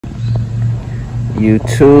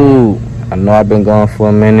YouTube, I know I've been gone for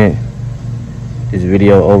a minute. This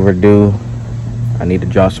video overdue. I need to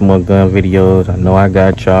drop some more gun videos. I know I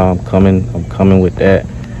got y'all. I'm coming with that.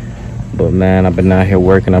 But man, I've been out here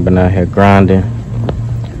working. I've been out here grinding.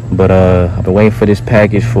 But I've been waiting for this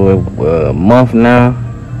package for a month now.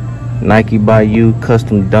 NikeByYou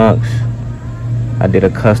custom dunks. I did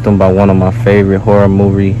a custom by one of my favorite horror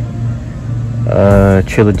movie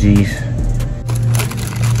trilogies.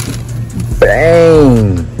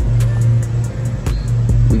 Bang!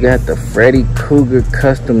 We got the Freddy Krueger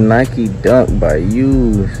custom Nike dunk by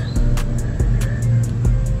you.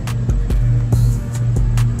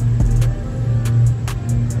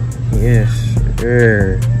 Yes,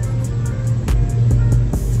 sir.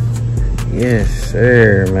 Yes,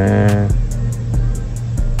 sir, man.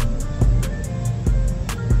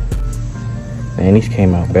 Man, these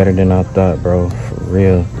came out better than I thought, bro. For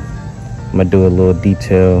real. I'm gonna do a little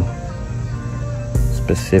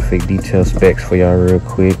specific detail specs for y'all real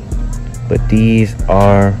quick. But these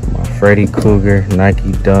are my Freddy Krueger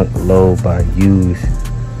Nike Dunk Low by Use.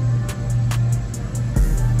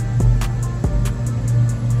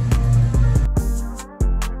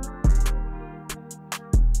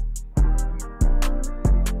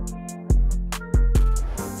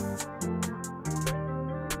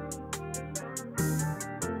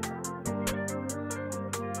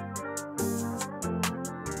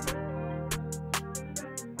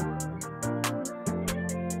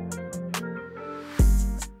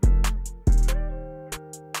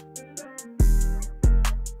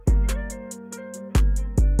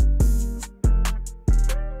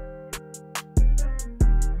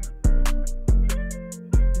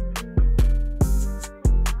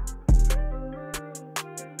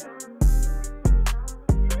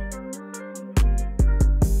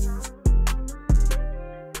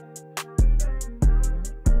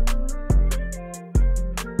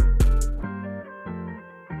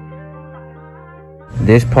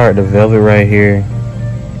 This part, the velvet right here,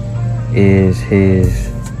 is his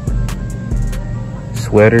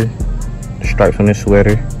sweater, the stripes on his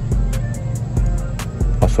sweater.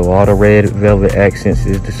 Also, all the red velvet accents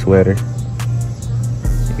is the sweater.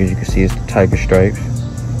 As you can see, it's the tiger stripes.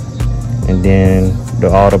 And then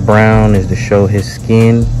all the brown is to show his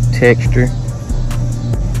skin texture.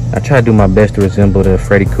 I try to do my best to resemble the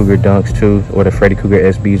Freddy Krueger dunks too, or the Freddy Krueger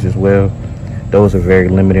SBs as well. Those are very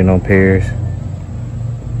limited on pairs.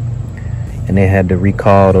 And they had to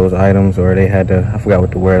recall those items, or they had to, I forgot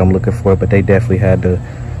what the word I'm looking for, but they definitely had to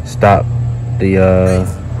stop they had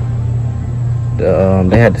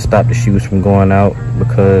to stop the shoes from going out,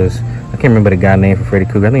 because I can't remember the guy name for Freddy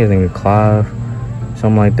Krueger. I think his name was Clive,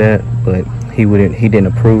 something like that. But he didn't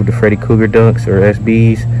approve the Freddy Krueger dunks or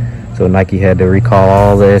SBs, so Nike had to recall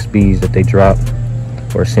all the SBs that they dropped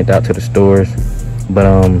or sent out to the stores. But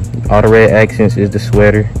all the red accents is the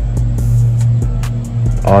sweater.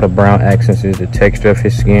 All the brown accents is the texture of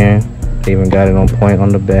his skin. They even got it on point on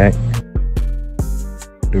the back.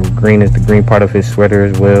 The green is the green part of his sweater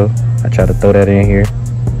as well. I tried to throw that in here.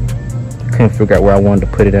 Couldn't figure out where I wanted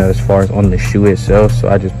to put it at as far as on the shoe itself, so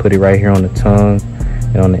I just put it right here on the tongue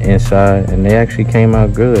and on the inside, and they actually came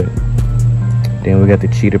out good. Then we got the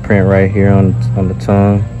cheetah print right here on the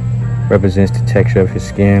tongue. Represents the texture of his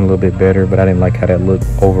skin a little bit better, but I didn't like how that looked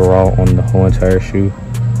overall on the whole entire shoe.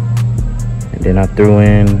 Then I threw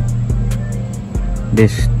in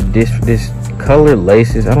this colored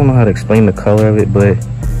laces. I don't know how to explain the color of it, but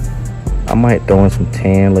I might throw in some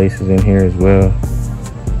tan laces in here as well.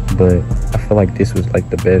 But I feel like this was like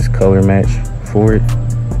the best color match for it.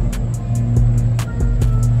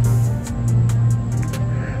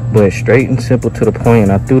 But straight and simple to the point,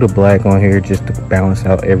 and I threw the black on here just to balance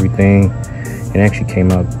out everything. It actually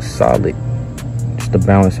came out solid, just to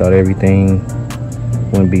balance out everything.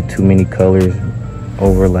 Wouldn't be too many colors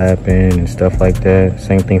overlapping and stuff like that.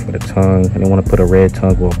 Same thing for the tongue. I didn't want to put a red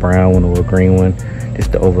tongue or a brown one or a green one,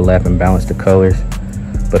 just to overlap and balance the colors.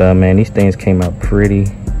 But man, these things came out pretty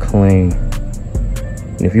clean.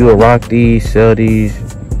 And if you will rock these, sell these,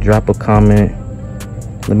 drop a comment.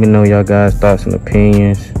 Let me know y'all guys' thoughts and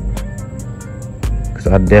opinions, because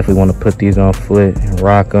I definitely want to put these on foot and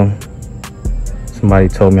rock them. Somebody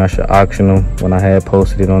told me I should auction them when I had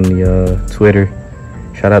posted it on the Twitter.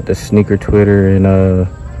 Shout out to Sneaker Twitter and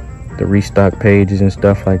the restock pages and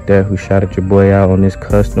stuff like that who shouted your boy out on this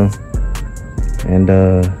custom. And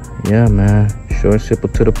yeah, man, short and simple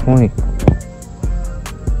to the point.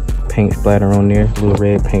 Paint splatter on there, little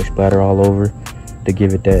red paint splatter all over to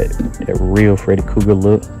give it that real Freddy Krueger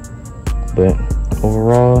look. But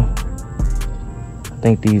overall, I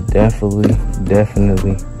think these definitely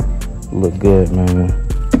look good, man.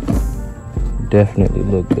 definitely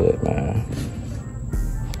look good, man.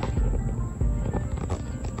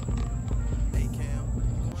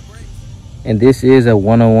 And this is a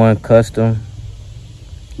 101 custom,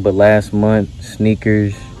 but last month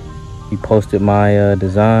Sneakers, he posted my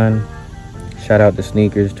design. Shout out to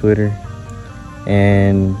Sneakers Twitter.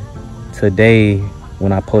 And today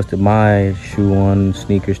when I posted my shoe on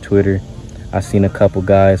Sneakers Twitter, I seen a couple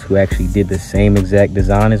guys who actually did the same exact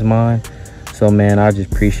design as mine. So man, I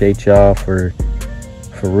just appreciate y'all for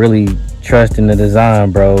really trusting the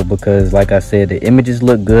design, bro, because like I said, the images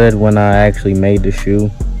look good when I actually made the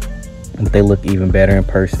shoe, but they look even better in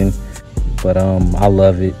person. But I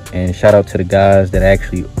love it. And shout out to the guys that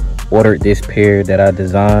actually ordered this pair that I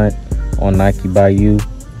designed on NikeByYou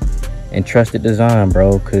and trusted design,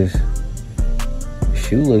 bro, because the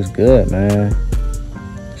shoe looks good, man.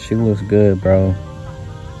 The shoe looks good, bro,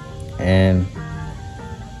 and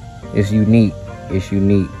it's unique. It's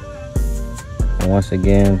unique. And once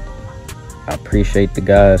again, I appreciate the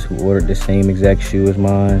guys who ordered the same exact shoe as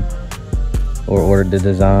mine, or ordered the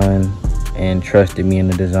design and trusted me in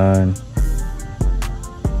the design.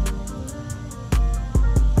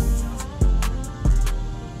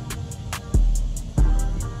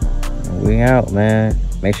 We out, man.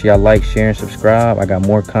 Make sure y'all like, share, and subscribe. I got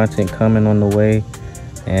more content coming on the way,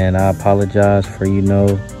 and I apologize for, you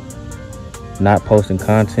know, not posting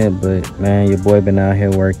content, but man, your boy been out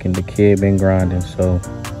here working. The kid been grinding. So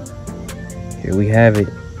here we have it.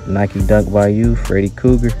 Nike Dunk by You, Freddy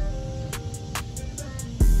Krueger.